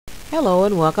Hello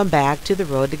and welcome back to the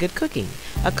Road to Good Cooking.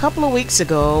 A couple of weeks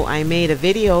ago I made a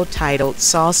video titled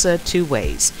Salsa Two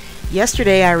Ways.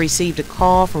 Yesterday I received a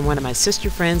call from one of my sister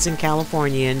friends in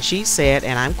California and she said,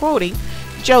 and I'm quoting,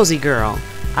 "Josie girl,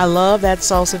 I love that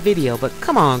salsa video, but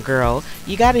come on girl,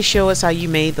 you got to show us how you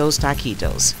made those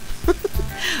taquitos."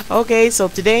 Okay, so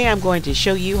today I'm going to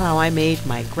show you how I made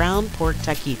my ground pork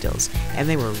taquitos, and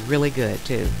they were really good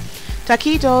too.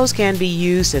 Taquitos can be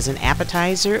used as an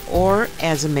appetizer or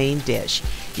as a main dish.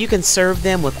 You can serve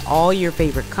them with all your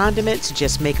favorite condiments,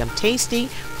 just make them tasty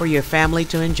for your family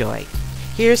to enjoy.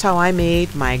 Here's how I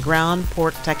made my ground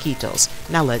pork taquitos.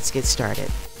 Now let's get started.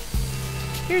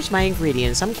 Here's my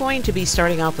ingredients. I'm going to be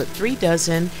starting off with 3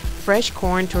 dozen fresh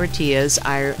corn tortillas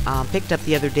I picked up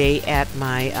the other day at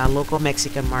my local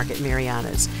Mexican market,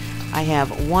 Mariana's. I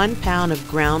have 1 pound of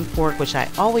ground pork, which I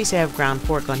always have ground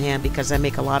pork on hand because I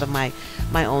make a lot of my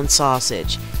own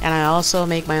sausage. And I also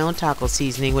make my own taco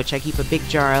seasoning, which I keep a big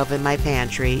jar of in my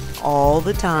pantry all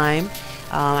the time.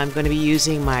 I'm going to be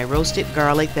using my roasted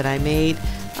garlic that I made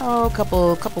a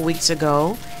couple weeks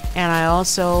ago. And I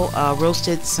also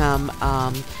roasted some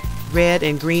red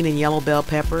and green and yellow bell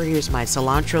pepper. Here's my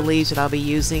cilantro leaves that I'll be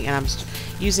using, and I'm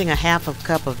using a half a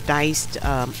cup of diced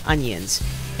onions.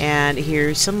 And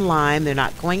here's some lime. They're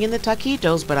not going in the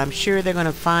taquitos, but I'm sure they're going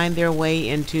to find their way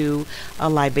into a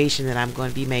libation that I'm going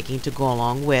to be making to go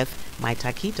along with my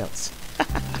taquitos.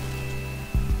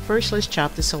 First, let's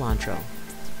chop the cilantro.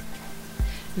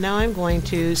 Now I'm going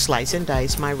to slice and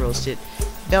dice my roasted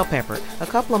bell pepper. A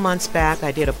couple of months back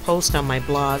I did a post on my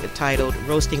blog titled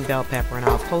Roasting Bell Pepper, and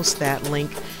I'll post that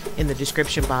link in the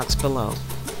description box below.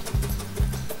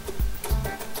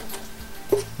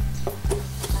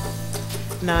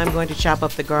 Now I'm going to chop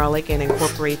up the garlic and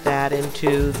incorporate that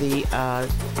into the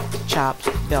chopped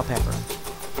bell pepper.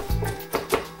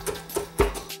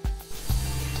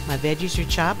 My veggies are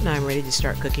chopped. Now I'm ready to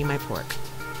start cooking my pork.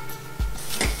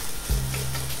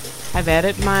 I've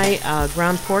added my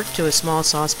ground pork to a small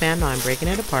saucepan. Now I'm breaking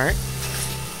it apart.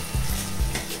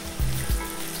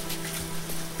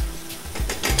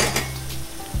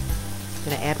 I'm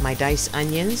going to add my diced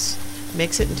onions.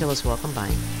 Mix it until it's well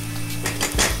combined.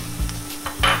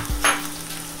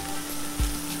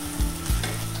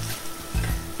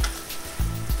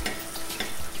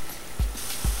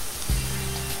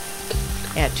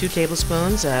 Add 2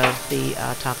 tablespoons of the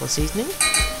taco seasoning,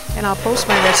 and I'll post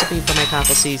my recipe for my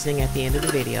taco seasoning at the end of the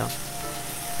video.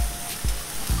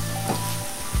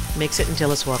 Mix it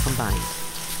until it's well combined.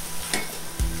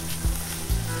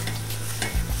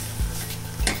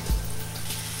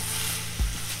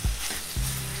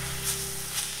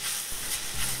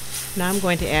 Now I'm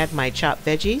going to add my chopped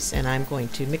veggies, and I'm going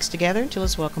to mix together until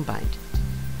it's well combined.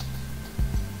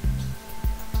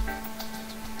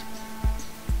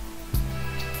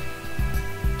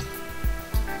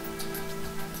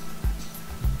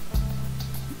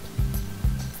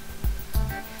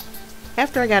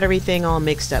 After I got everything all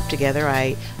mixed up together,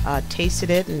 I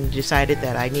tasted it and decided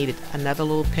that I needed another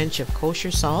little pinch of kosher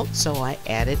salt, so I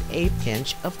added a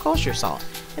pinch of kosher salt.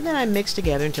 And then I mixed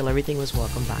together until everything was well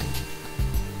combined.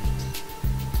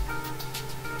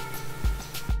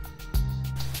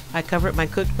 I covered my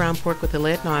cooked ground pork with a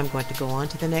lid. Now I'm going to go on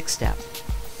to the next step.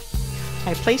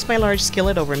 I placed my large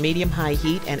skillet over medium-high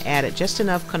heat and added just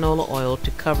enough canola oil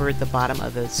to cover the bottom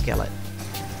of the skillet.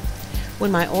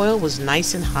 When my oil was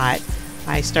nice and hot,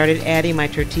 I started adding my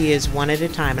tortillas one at a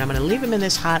time, and I'm going to leave them in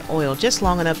this hot oil just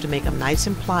long enough to make them nice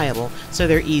and pliable so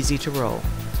they're easy to roll.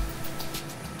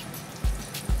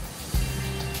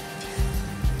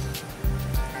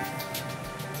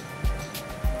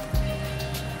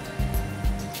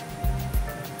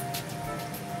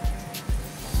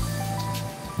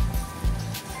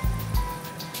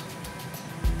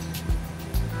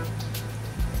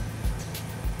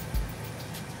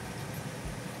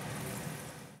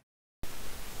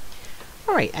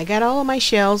 Alright, I got all of my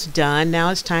shells done. Now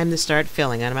it's time to start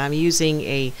filling them. I'm using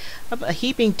a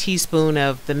heaping teaspoon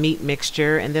of the meat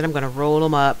mixture, and then I'm going to roll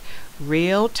them up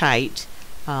real tight,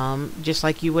 just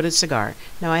like you would a cigar.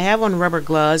 Now I have on rubber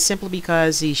gloves simply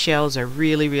because these shells are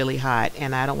really hot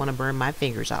and I don't want to burn my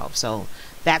fingers off, so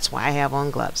that's why I have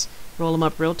on gloves. Roll them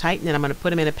up real tight, and then I'm going to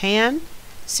put them in a pan,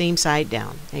 seam side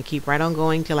down, and keep right on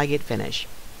going till I get finished.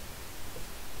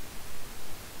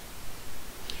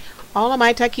 All of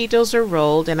my taquitos are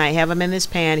rolled, and I have them in this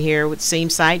pan here with seam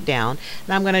side down.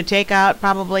 And I'm going to take out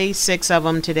probably 6 of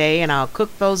them today, and I'll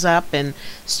cook those up and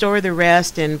store the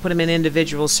rest and put them in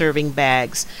individual serving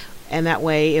bags. and that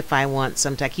way if I want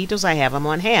some taquitos, I have them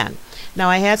on hand. Now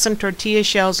I had some tortilla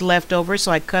shells left over,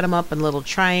 so I cut them up in little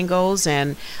triangles,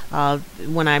 and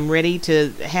when I'm ready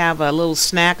to have a little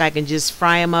snack, I can just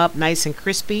fry them up nice and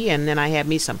crispy, and then I have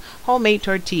me some homemade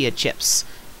tortilla chips.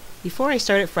 Before I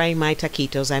started frying my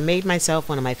taquitos, I made myself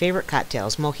one of my favorite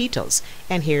cocktails, mojitos,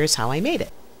 and here's how I made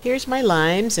it. Here's my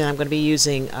limes, and I'm going to be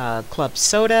using club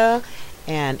soda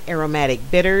and aromatic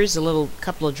bitters, a little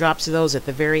couple of drops of those at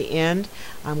the very end.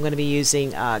 I'm going to be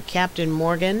using Captain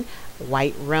Morgan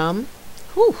white rum.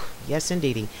 Whew, yes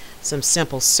indeedy. Some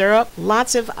simple syrup,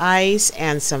 lots of ice,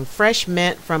 and some fresh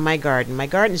mint from my garden. My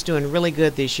garden's doing really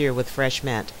good this year with fresh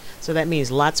mint, so that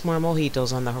means lots more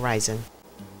mojitos on the horizon.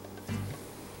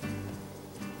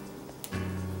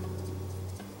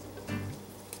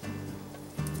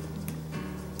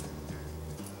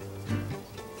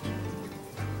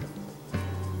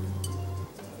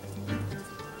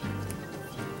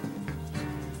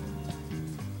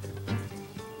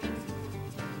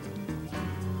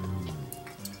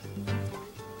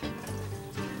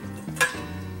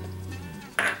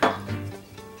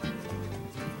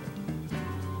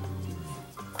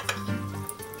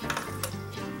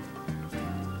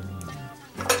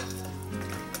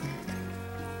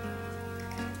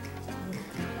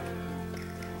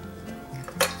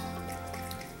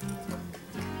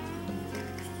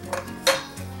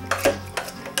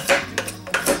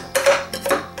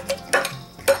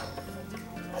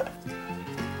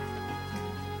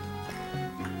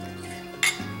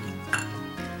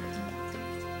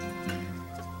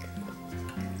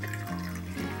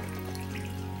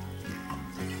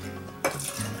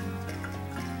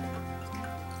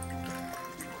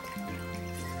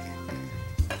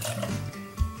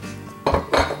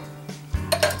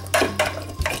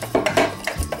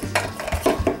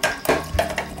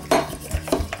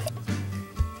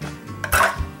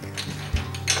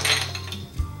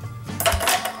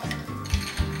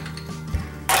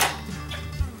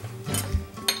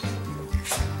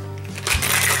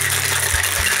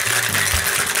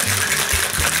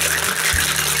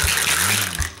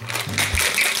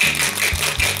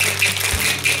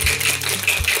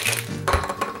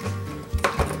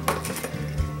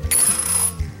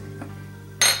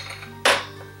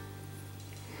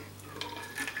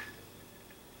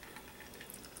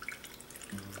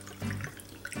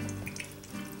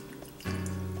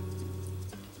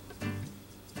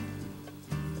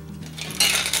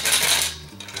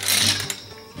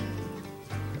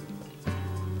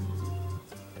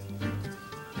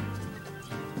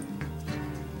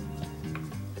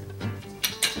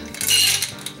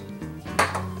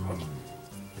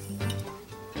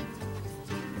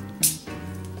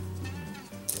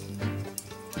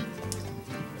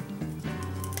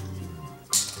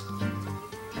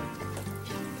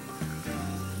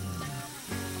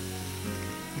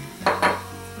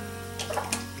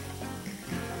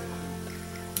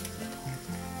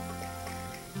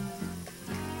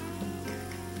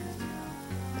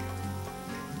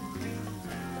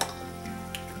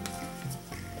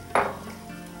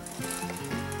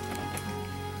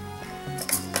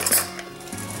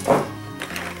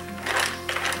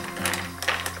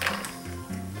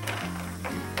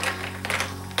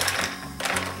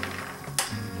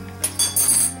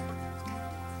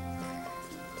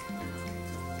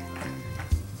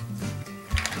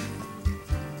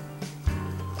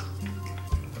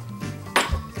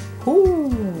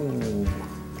 Ooh.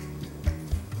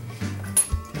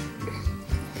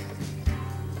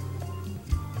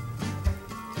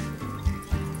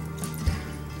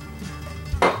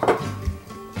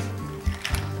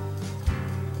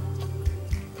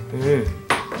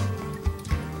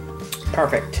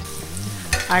 Perfect.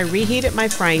 I reheated my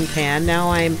frying pan. Now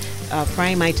I'm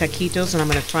frying my taquitos, and I'm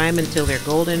going to fry them until they're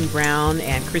golden brown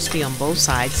and crispy on both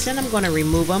sides. Then I'm going to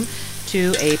remove them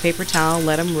to a paper towel,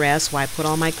 let them rest while I put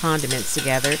all my condiments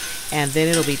together, and then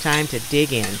it'll be time to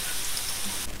dig in.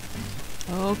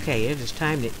 Okay, it is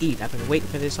time to eat. I've been waiting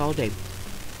for this all day.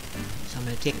 So I'm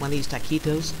going to take one of these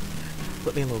taquitos,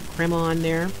 put me a little crema on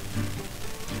there,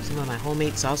 some of my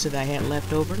homemade salsa that I had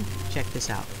left over. Check this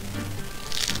out.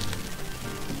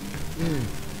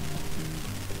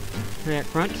 Hear that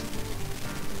crunch?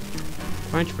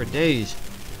 Crunch for days.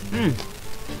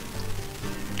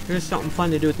 Here's something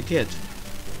fun to do with the kids.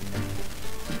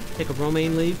 Take a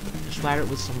romaine leaf, splatter it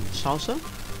with some salsa,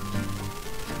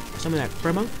 some of that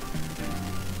crema.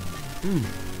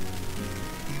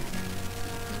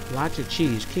 Lots of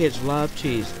cheese. Kids love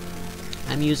cheese.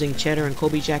 I'm using cheddar and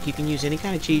Colby Jack. You can use any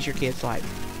kind of cheese your kids like.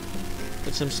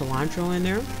 Put some cilantro in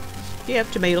there. If you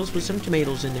have tomatoes, put some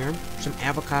tomatoes in there. Some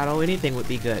avocado, anything would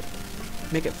be good.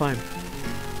 Make it fun.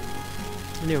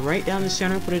 And then right down the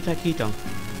center, put a taquito.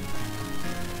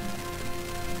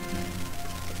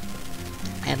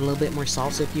 Add a little bit more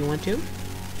salsa if you want to.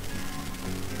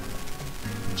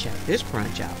 Check this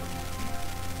crunch out.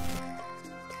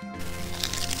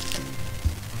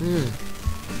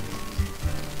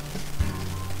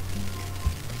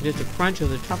 Just the crunch of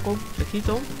the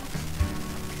taquito.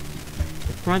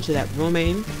 The crunch of that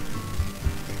romaine.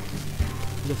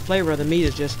 The flavor of the meat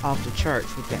is just off the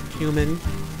charts with that cumin,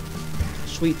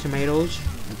 sweet tomatoes,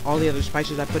 and all the other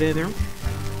spices I put in there.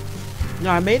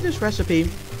 Now, I made this recipe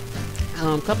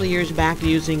a couple of years back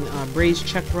using braised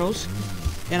chuck roast,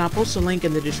 and I'll post a link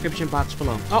in the description box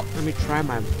below. Oh, let me try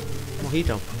my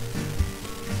mojito.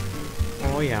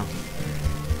 Oh yeah,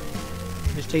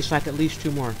 this tastes like at least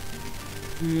 2 more.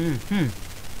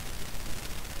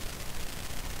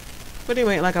 But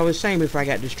anyway, like I was saying before I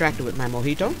got distracted with my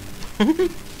mojito,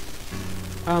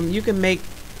 you can make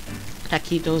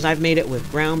taquitos. I've made it with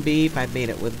ground beef, I've made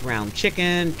it with ground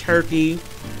chicken, turkey,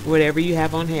 whatever you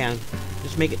have on hand.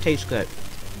 Just make it taste good.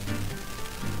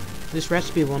 This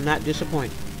recipe will not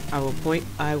disappoint. I will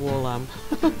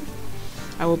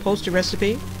post a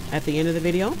recipe at the end of the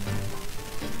video.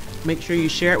 Make sure you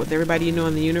share it with everybody you know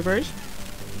in the universe.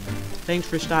 Thanks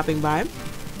for stopping by.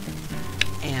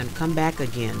 And come back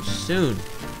again soon.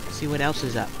 See what else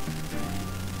is up.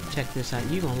 Check this out.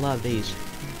 You're gonna love these.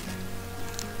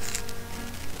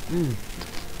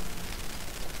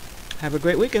 Have a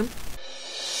great weekend.